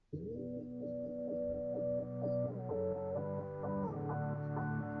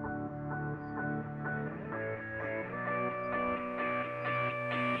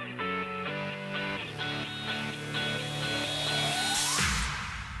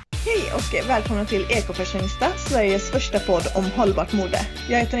Hej och välkomna till Ekofashionista, Sveriges första podd om hållbart mode.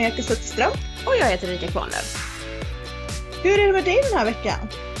 Jag heter Erika Sötström. Och jag heter Rika Kvarnlöv. Hur är det med dig den här veckan?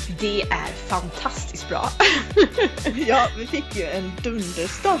 Det är fantastiskt bra. Ja, vi fick ju en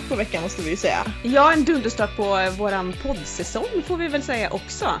dunderstart på veckan måste vi ju säga. Ja, en dunderstart på våran poddsäsong får vi väl säga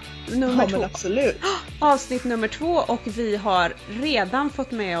också. Nummer 2. Men absolut. Avsnitt nummer 2 och vi har redan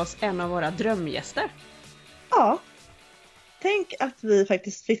fått med oss en av våra drömgäster. Ja. Tänk att vi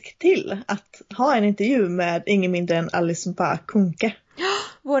faktiskt fick till att ha en intervju med ingen mindre än Alice Bah Kuhnke.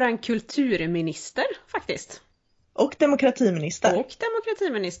 Våran kulturminister faktiskt. Och demokratiminister.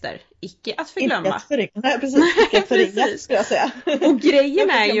 Icke att förglömma. Icke att förringa. Nej, precis. Icke att förringa skulle jag säga.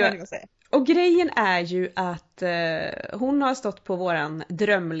 Och grejen är ju att hon har stått på våran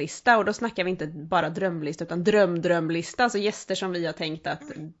drömlista. Och då snackar vi inte bara drömlista utan drömlista. Alltså gäster som vi har tänkt att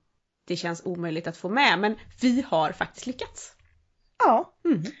det känns omöjligt att få med. Men vi har faktiskt lyckats. Ja.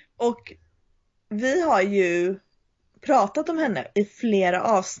 Och vi har ju pratat om henne i flera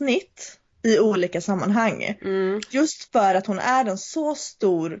avsnitt i olika sammanhang. Just för att hon är en så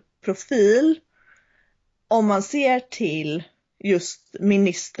stor profil om man ser till just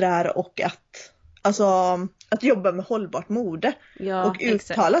ministrar och att jobba med hållbart mode. Ja, och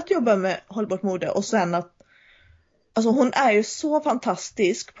uttalat jobba med hållbart mode. Och sen att hon är ju så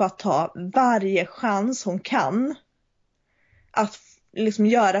fantastisk på att ta varje chans hon kan att liksom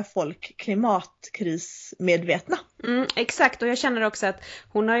göra folk klimatkrismedvetna. Exakt, och jag känner också att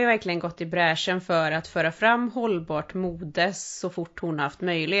hon har ju verkligen gått i bräschen för att föra fram hållbart mode så fort hon har haft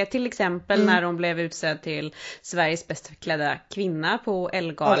möjlighet. Till exempel när hon blev utsedd till Sveriges bäst klädda kvinna på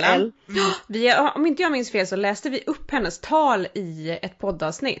Elle-galan. Om inte jag minns fel så läste vi upp hennes tal i ett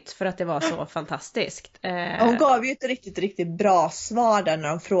poddavsnitt för att det var så fantastiskt. Hon gav ju ett riktigt bra svar där när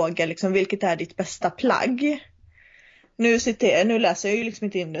de frågade liksom, vilket är ditt bästa plagg? Nu läser jag ju liksom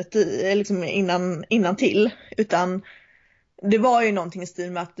inte innan till utan det var ju någonting i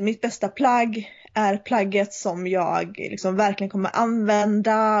stil med att mitt bästa plagg är plagget som jag liksom verkligen kommer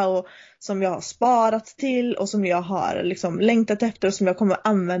använda och som jag har sparat till och som jag har liksom längtat efter och som jag kommer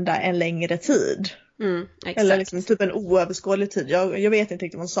använda en längre tid. Eller liksom typ en oöverskådlig tid. Jag vet inte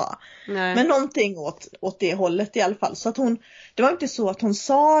riktigt vad hon sa. Nej. Men någonting åt det hållet i alla fall. Så att det var inte så att hon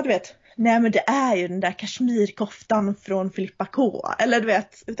sa, du vet, nej men det är ju den där kashmirkoftan från Filippa K. Eller du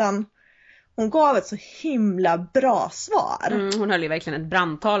vet, utan hon gav ett så himla bra svar. Hon höll ju verkligen ett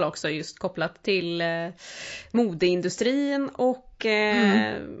brandtal också just kopplat till modeindustrin och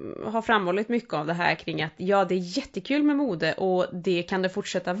har framhållit mycket av det här kring att ja, det är jättekul med mode och det kan det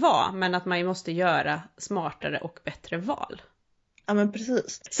fortsätta vara, men att man ju måste göra smartare och bättre val. Ja men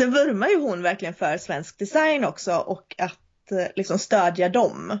precis. Sen vurmar ju hon verkligen för svensk design också och att liksom stödja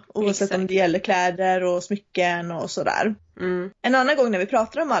dem oavsett om det gäller kläder och smycken och sådär. En annan gång när vi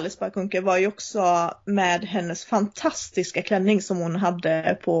pratade om Alice Bah Kuhnke var ju också med hennes fantastiska klänning som hon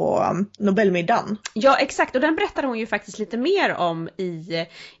hade på Nobelmiddagen. Ja exakt, och den berättade hon ju faktiskt lite mer om i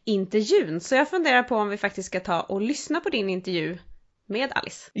intervjun, så jag funderar på om vi faktiskt ska ta och lyssna på din intervju med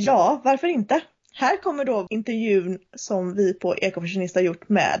Alice. Ja, varför inte? Här kommer då intervjun som vi på Ekofashionista gjort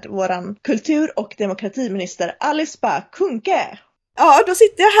med våran kultur- och demokratiminister Alice Bah Kuhnke. Ja, då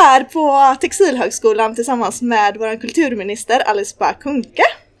sitter jag här på Textilhögskolan tillsammans med våran kulturminister Alice Bah Kuhnke.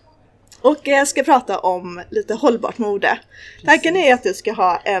 Och jag ska prata om lite hållbart mode. Tanken är att du ska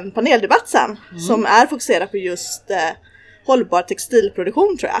ha en paneldebatt sen som är fokuserad på just hållbar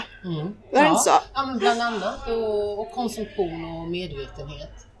textilproduktion tror jag. Var det inte så? Ja, men bland annat och konsumtion och medvetenhet.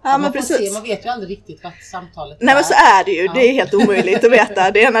 Ja, men precis. Man vet ju aldrig riktigt vad samtalet Nej, men så är det ju. Det är helt omöjligt att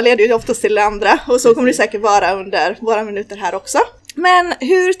veta. Det ena leder ju oftast till det andra. Och så kommer det säkert vara under våra minuter här också. Men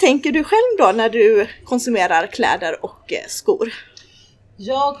hur tänker du själv då när du konsumerar kläder och skor?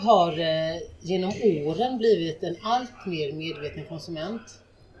 Jag har genom åren blivit en allt mer medveten konsument.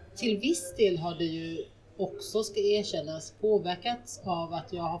 Till viss del har det ju också, ska erkännas, påverkats av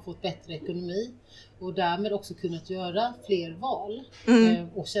att jag har fått bättre ekonomi och därmed också kunnat göra fler val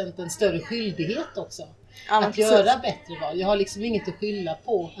och känt en större skyldighet också att göra bättre val. Jag har liksom inget att skylla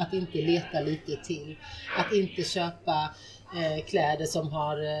på att inte leta lite till, att inte köpa kläder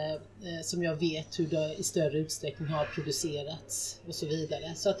som jag vet hur det i större utsträckning har producerats och så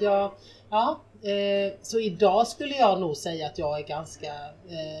vidare. Så att så idag skulle jag nog säga att jag är ganska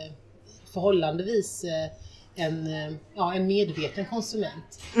förhållandevis en medveten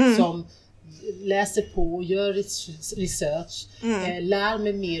konsument som läser på, gör research, lär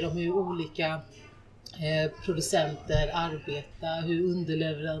mig mer om hur olika producenter arbetar, hur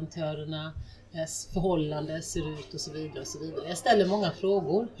underleverantörerna förhållande ser ut och så vidare och så vidare. Jag ställer många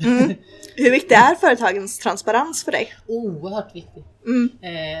frågor. Hur viktig är företagens transparens för dig? Oerhört viktig.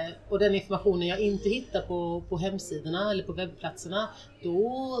 Och den informationen jag inte hittar på hemsidorna eller på webbplatserna,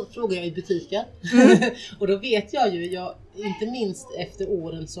 då frågar jag i butiken. Och då vet jag ju, inte minst efter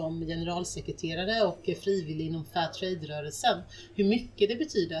åren som generalsekreterare och frivillig inom Fairtrade-rörelsen, hur mycket det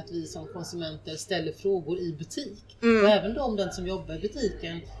betyder att vi som konsumenter ställer frågor i butik. Och även om den som jobbar i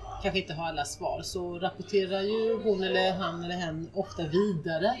butiken kanske inte har alla svar, så rapporterar ju hon eller han eller hen ofta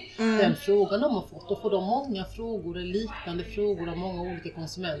vidare den frågan de har fått. Och får de många frågor eller liknande frågor av många olika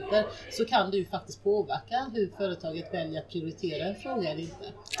konsumenter, så kan det ju faktiskt påverka hur företaget väljer att prioritera en fråga eller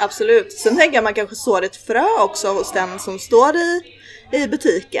inte. Absolut. Sen tänker jag man kanske sår ett frö också hos den som står i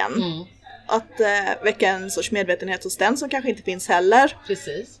butiken. Att väcka en sorts medvetenhet hos den som kanske inte finns heller.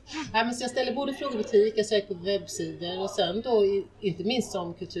 Precis. Så jag ställer både frågor i butik, jag söker på webbsidor, och sen då inte minst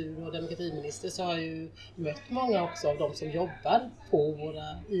som kultur- och demokratiminister så har jag ju mött många också av de som jobbar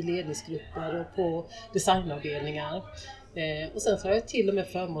i ledningsgrupper och på designavdelningar. Och sen så har jag till och med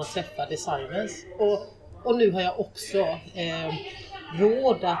förmån att träffa designers. Och nu har jag också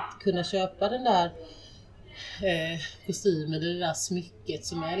råd att kunna köpa den där kostymen, det där smycket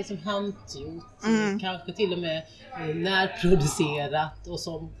som är liksom handgjort, kanske till och med närproducerat och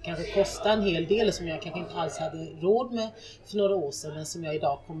som kanske kostar en hel del, som jag kanske inte alls hade råd med för några år sedan, men som jag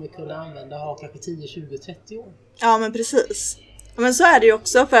idag kommer kunna använda och ha kanske 10, 20, 30 år. Ja, men precis. Men så är det ju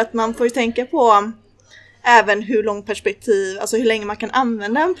också, för att man får ju tänka på även hur lång perspektiv, alltså hur länge man kan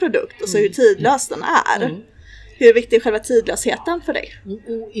använda en produkt och så hur tidlös den är. Hur viktig är själva tidlösheten för dig?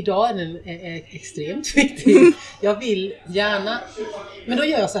 Och idag är den extremt viktig. Jag vill gärna, men då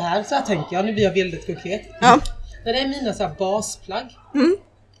gör jag så här tänker jag, nu blir jag väldigt konkret. När det är mina så här basplagg,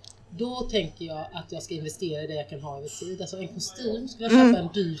 då tänker jag att jag ska investera i det jag kan ha över tid. Alltså en kostym, skulle jag köpa en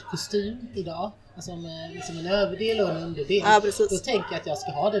dyr kostym idag, alltså med liksom en överdel och en underdel, då tänker jag att jag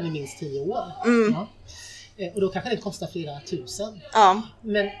ska ha den i minst 10 år. Och då kanske den kostar flera tusen.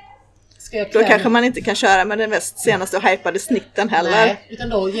 Men då kanske man inte kan köra med den mest senaste och hypade snitten heller. Nej, utan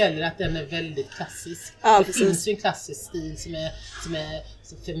då gäller det att den är väldigt klassisk. Det finns ju en klassisk stil som är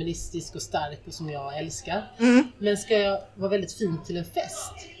så feministisk och stark och som jag älskar. Men ska jag vara väldigt fin till en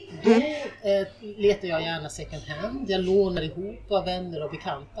fest, då letar jag gärna second hand. Jag lånar ihop av vänner och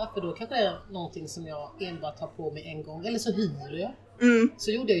bekanta, för då kanske det är någonting som jag enbart tar på mig en gång. Eller så hyr jag.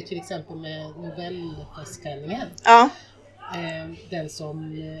 Så gjorde jag ju till exempel med Nobelfestklänningen. Den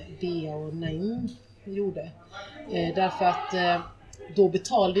som Bea och Naim gjorde. Därför att då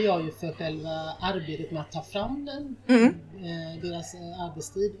betalade jag ju för själva arbetet med att ta fram den, deras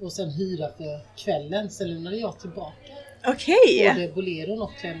arbetstid, och sen hyra för kvällen. Sen lämnade jag tillbaka både boleron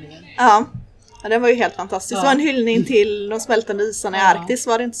och klänningen. Ja, den var ju helt fantastisk. Det var en hyllning till de smältande isarna i Arktis,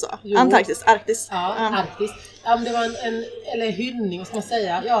 var det inte så? Antarktis, Arktis. Arktis. Men det var eller hyllning, vad ska man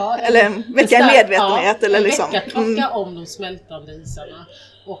säga? Eller väcka en medvetenhet. Eller liksom. En väckarklocka om de smältande isarna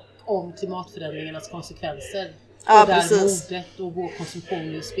och om klimatförändringarnas konsekvenser. Och där modet och vår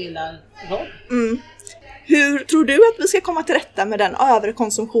konsumtion spelar roll. Hur tror du att vi ska komma till rätta med den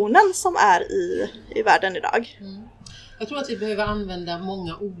överkonsumtionen som är i världen idag? Jag tror att vi behöver använda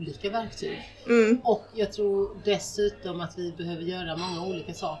många olika verktyg. Och jag tror dessutom att vi behöver göra många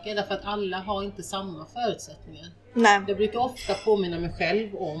olika saker. Därför att alla har inte samma förutsättningar. Jag brukar ofta påminna mig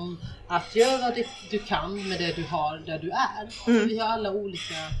själv om att göra det du kan med det du har där du är. För vi har alla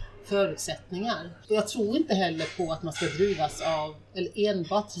olika förutsättningar. Och jag tror inte heller på att man ska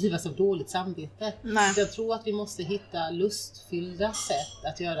enbart drivas av dåligt samvete. Jag tror att vi måste hitta lustfyllda sätt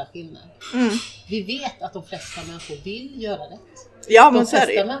att göra skillnad. Vi vet att de flesta människor vill göra rätt. De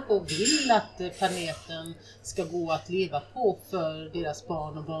flesta människor vill att planeten ska gå att leva på för deras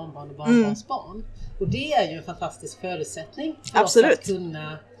barn och barnbarn och barnbarns barn. Och det är ju en fantastisk förutsättning för oss att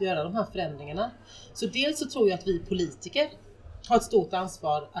kunna göra de här förändringarna. Så dels så tror jag att vi politiker har ett stort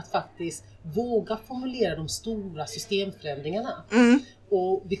ansvar att faktiskt våga formulera de stora systemförändringarna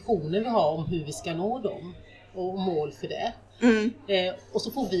och visioner vi har om hur vi ska nå dem och mål för det. Och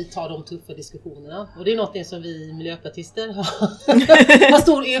så får vi ta de tuffa diskussionerna, och det är något som vi miljöpartister har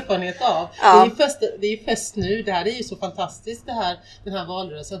stor erfarenhet av. Det är ju fest nu, det här är ju så fantastiskt, den här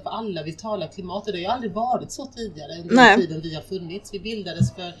valrörelsen, för alla vill tala klimat, och det har ju aldrig varit så tidigare under den tiden vi har funnits. Vi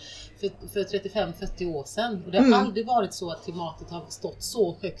bildades för 35-40 år sedan, och det har aldrig varit så att klimatet har stått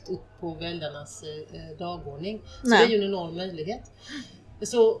så högt upp på väljarnas dagordning. Så det är ju en enorm möjlighet.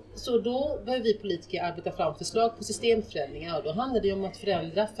 Så då behöver vi politiker arbeta fram förslag på systemförändringar, och då handlar det om att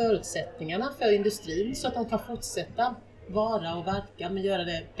förändra förutsättningarna för industrin så att de kan fortsätta vara och verka, men göra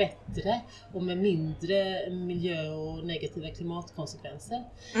det bättre och med mindre miljö- och negativa klimatkonsekvenser.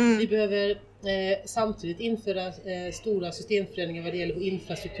 Vi behöver samtidigt införa stora systemförändringar vad det gäller vår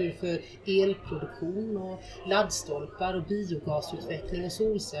infrastruktur för elproduktion och laddstolpar och biogasutveckling och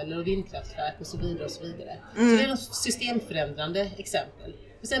solceller och vindkraftverk och så vidare och så vidare. Så det är något systemförändrande exempel.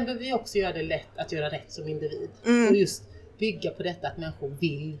 Men sen behöver vi också göra det lätt att göra rätt som individ och just bygga på detta att människor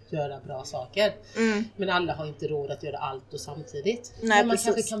vill göra bra saker. Men alla har inte råd att göra allt och samtidigt. Nej, men man precis.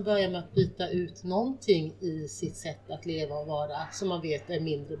 kanske kan börja med att byta ut någonting i sitt sätt att leva och vara som man vet är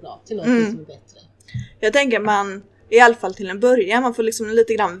mindre bra till någonting som är bättre. Jag tänker man, i alla fall till en början, man får liksom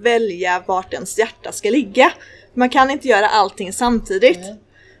lite grann välja vart ens hjärta ska ligga. Man kan inte göra allting samtidigt.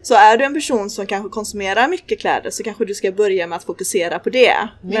 Så är du en person som kanske konsumerar mycket kläder så kanske du ska börja med att fokusera på det.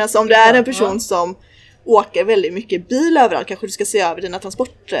 Medan om du är en person som åker väldigt mycket bil överallt, kanske du ska se över dina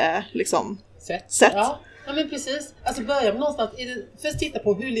transport sätt. Ja, men precis. Alltså börja med någonstans. Först titta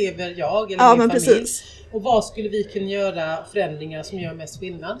på hur lever jag eller min familj. Precis. Och vad skulle vi kunna göra förändringar som gör mest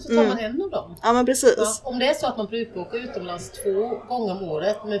skillnad? Så tar man en av dem. Ja, men precis. Ja, om det är så att man brukar åka utomlands 2 gånger om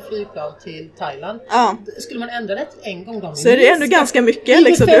året med flygplan till Thailand. Skulle man ändra det en gång om. Så är det ändå ganska mycket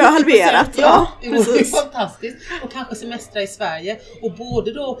liksom, du har halverat. Ja, det vore fantastiskt. Och kanske semestra i Sverige. Och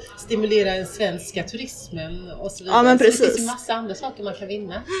både då stimulera den svenska turismen och så vidare. Ja, men precis. Så det finns en massa andra saker man kan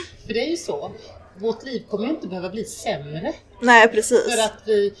vinna. För det är ju så. Vårt liv kommer ju inte behöva bli sämre. Nej, precis. För att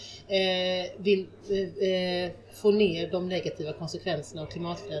vi vill få ner de negativa konsekvenserna av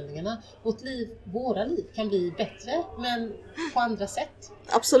klimatförändringarna. Våra liv kan bli bättre, men på andra sätt.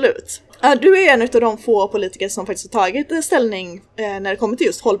 Absolut. Du är en av de få politiker som faktiskt har tagit ställning när det kommer till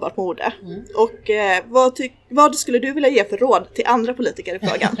just hållbart mode. Och vad skulle du vilja ge för råd till andra politiker i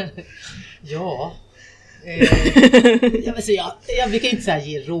frågan? Ja... jag brukar inte säga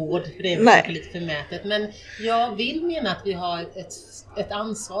ge råd, för det är väl lite förmätet, men jag vill mena att vi har ett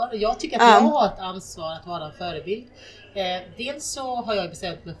ansvar. Jag tycker att jag har ett ansvar att vara en förebild. Dels så har jag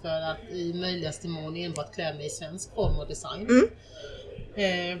bestämt mig för att i möjligaste mån enbart klä mig i svensk form och design.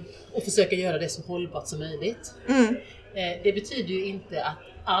 Och försöka göra det så hållbart som möjligt. Det betyder ju inte att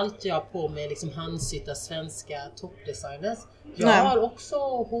allt jag har på mig liksom handsytta svenska toppdesigners. Jag har också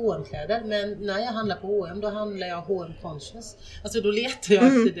H&M-kläder, men när jag handlar på H&M då handlar jag H&M conscious. Alltså då letar jag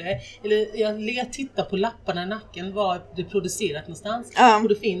efter det. Eller jag tittar på lapparna i nacken, var det producerat någonstans. Och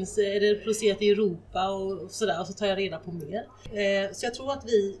det finns, är det producerat i Europa och sådär, och så tar jag reda på mer. Så jag tror att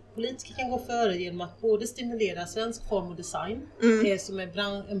vi politiker kan gå före genom att både stimulera svensk form och design, som är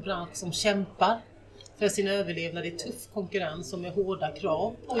en bransch som kämpar för sin överlevnad. Det är tuff konkurrens som är hårda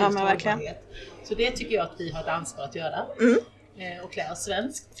krav på just hållbarhet. Så det tycker jag att vi har ett ansvar att göra. Och klä oss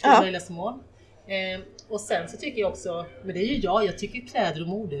svenskt i möjligaste mån. Och sen så tycker jag också, men det är ju jag tycker kläder och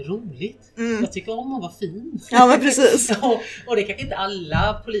mode är roligt. Jag tycker om att vara fin. Ja, men precis. och det kanske inte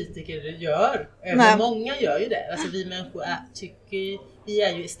alla politiker gör. Men många gör ju det. Alltså vi människor vi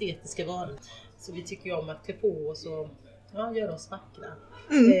är ju estetiska varor. Så vi tycker ju om att klä på oss och göra oss vackra.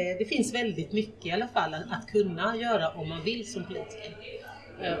 Det finns väldigt mycket i alla fall att kunna göra om man vill som politiker.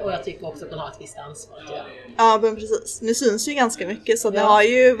 Och jag tycker också att man har ett visst ansvar att göra. Ja, men precis. Nu syns ju ganska mycket, så det har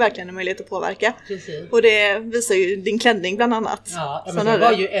ju verkligen en möjlighet att påverka. Precis. Och det visar ju din klänning bland annat. Ja, men det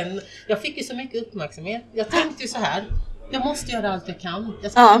var ju jag fick ju så mycket uppmärksamhet. Jag tänkte ju så här: jag måste göra allt jag kan.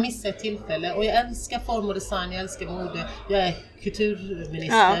 Jag ska inte missa ett tillfälle. Och jag älskar form och design, jag älskar mode. Jag är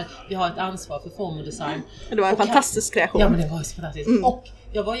kulturminister. Jag har ett ansvar för form och design. Det var en fantastisk kreation. Ja, men det var ju så fantastiskt. Och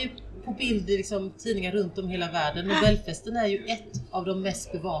jag var ju på bild i tidningar runt om hela världen. Nobelfesten är ju ett av de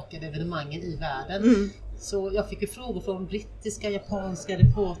mest bevakade evenemangen i världen. Så jag fick ju frågor från brittiska, japanska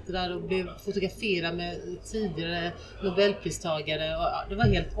reportrar och blev fotograferad med tidigare Nobelpristagare. Och det var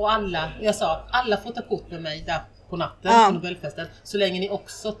och jag sa, alla får ta kort med mig där på natten på Nobelfesten, så länge ni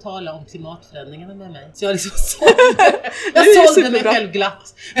också talar om klimatförändringarna med mig. Så jag liksom sålde mig själv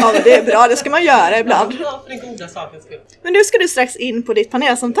glatt. Ja, men det är bra, det ska man göra ibland. Ja, för den goda sakens skull. Men nu ska du strax in på ditt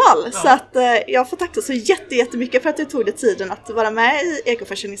panelsamtal, så att jag får tacka så jättemycket för att du tog dig tiden att vara med i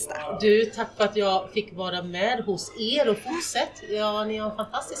Ekofashionista. Du, tack för att jag fick vara med hos er och fortsätt. Ja, ni har en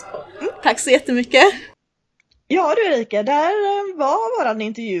fantastisk podd. Tack så jättemycket. Ja du Erika, där var våran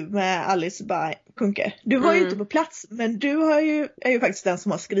intervju med Alice Bah Kuhnke. Du var ju inte på plats, men du är ju faktiskt den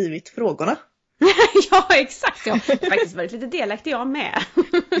som har skrivit frågorna. Ja, exakt. Jag har faktiskt varit lite delaktig jag med.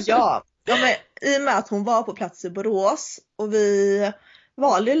 Ja, men i och med att hon var på plats i Borås och vi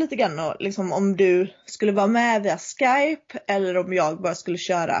valde lite grann liksom, om du skulle vara med via Skype eller om jag bara skulle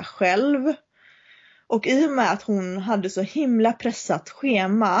köra själv. Och i och med att hon hade så himla pressat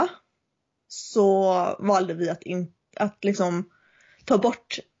schema så valde vi att liksom ta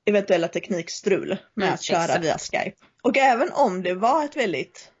bort eventuella teknikstrul med att köra via Skype. Och även om det var ett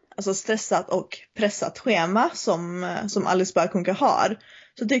väldigt stressat och pressat schema som Alice Bah Kuhnke har,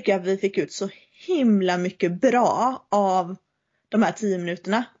 så tycker jag att vi fick ut så himla mycket bra av de här 10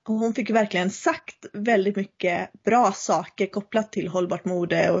 minuterna. Och hon fick verkligen sagt väldigt mycket bra saker kopplat till hållbart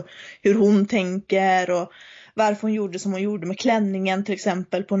mode och hur hon tänker och varför hon gjorde som hon gjorde med klänningen till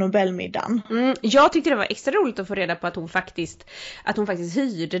exempel på Nobelmiddagen. Jag tyckte det var extra roligt att få reda på att hon faktiskt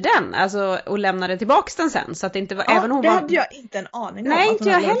hyrde den, alltså, och lämnade tillbaks den sen, så att det inte var, även hon det var... hade jag inte en aning om. Nej, att inte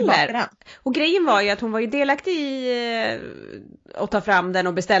hon jag hade lämnat heller. den. Och grejen var ju att hon var ju delaktig i att ta fram den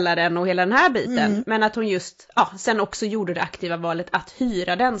och beställa den och hela den här biten, men att hon just sen också gjorde det aktiva valet att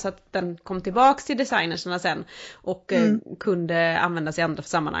hyra den, så att den kom tillbaks till designerserna sen och kunde användas i andra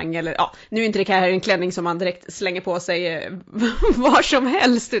sammanhang, eller nu är inte det här en klänning som man direkt slänger på sig var som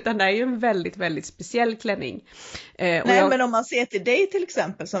helst, utan det är ju en väldigt, väldigt speciell klänning. Men om man ser till dig till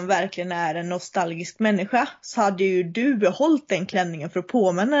exempel som verkligen är en nostalgisk människa, så hade ju du behållit den klänningen för att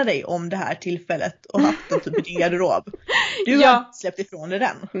påminna dig om det här tillfället och haft den typ i din garderob. Du har släppt ifrån dig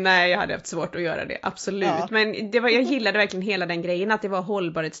den. Nej, jag hade haft svårt att göra det, absolut. Ja. Men jag gillade verkligen hela den grejen, att det var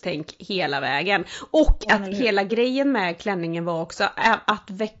hållbarhetstänk hela vägen. Och att hela grejen med klänningen var också att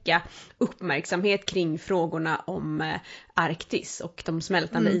väcka uppmärksamhet kring frågorna om Arktis och de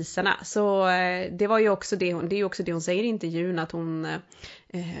smältande isarna. Så det var ju också det är ju också det hon säger i intervjun, att hon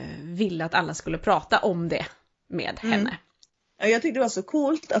ville att alla skulle prata om det med henne. Jag tyckte det var så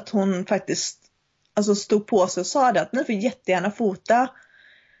coolt att hon faktiskt stod på sig och sa det, att ni får jättegärna fota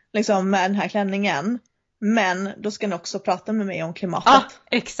med den här klänningen. Men då ska ni också prata med mig om klimatet. Ja,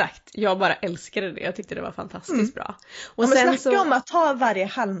 exakt. Jag bara älskade det. Jag tyckte det var fantastiskt bra. Och sen snacka om att ta varje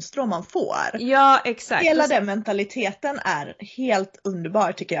halmstrå man får. Ja, exakt. Hela den mentaliteten är helt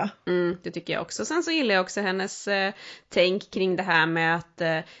underbar tycker jag. Det tycker jag också. Sen så gillar jag också hennes tänk kring det här med att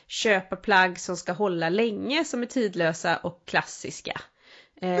köpa plagg som ska hålla länge, som är tidlösa och klassiska.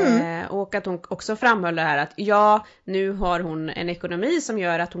 Och att hon också framhöll det här att nu har hon en ekonomi som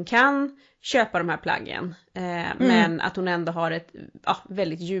gör att hon kan köpa de här plaggen, men att hon ändå har ett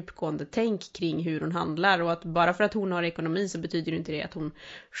väldigt djupgående tänk kring hur hon handlar, och att bara för att hon har ekonomi så betyder det inte det att hon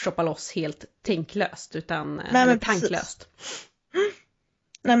shoppar loss helt tänklöst, utan tanklöst.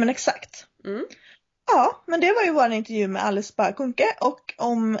 Nej men exakt. Ja, men det var ju vår intervju med Alice Bah Kuhnke, och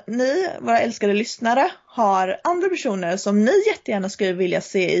om ni, våra älskade lyssnare, har andra personer som ni jättegärna skulle vilja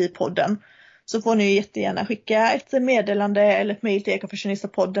se i podden, så får ni jättegärna skicka ett meddelande eller ett mejl till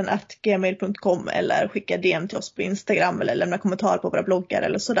ekofashionistapodden@gmail.com, eller skicka DM till oss på Instagram, eller lämna kommentarer på våra bloggar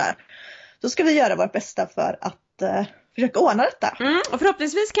eller sådär. Så ska vi göra vårt bästa för att försöka ordna detta. Och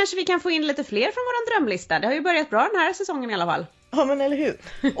förhoppningsvis kanske vi kan få in lite fler från våran drömlista. Det har ju börjat bra den här säsongen i alla fall. Ja men eller hur.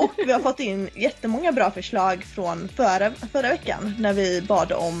 Och vi har fått in jättemånga bra förslag från förra veckan, när vi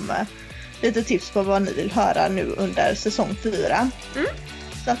bad om lite tips på vad ni vill höra nu under säsong 4.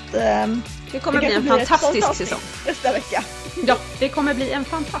 Så att det kommer bli en fantastisk säsong nästa vecka. Ja, det kommer bli en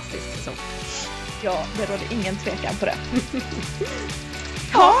fantastisk säsong. Ja, det råder ingen tvekan på det.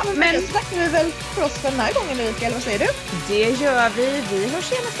 Ja, men så tackar vi väl för oss för den här gången, Ulrika, eller vad säger du? Det gör vi. Vi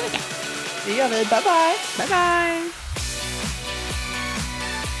hörs igen nästa vecka. Det gör vi. Bye bye. Bye bye.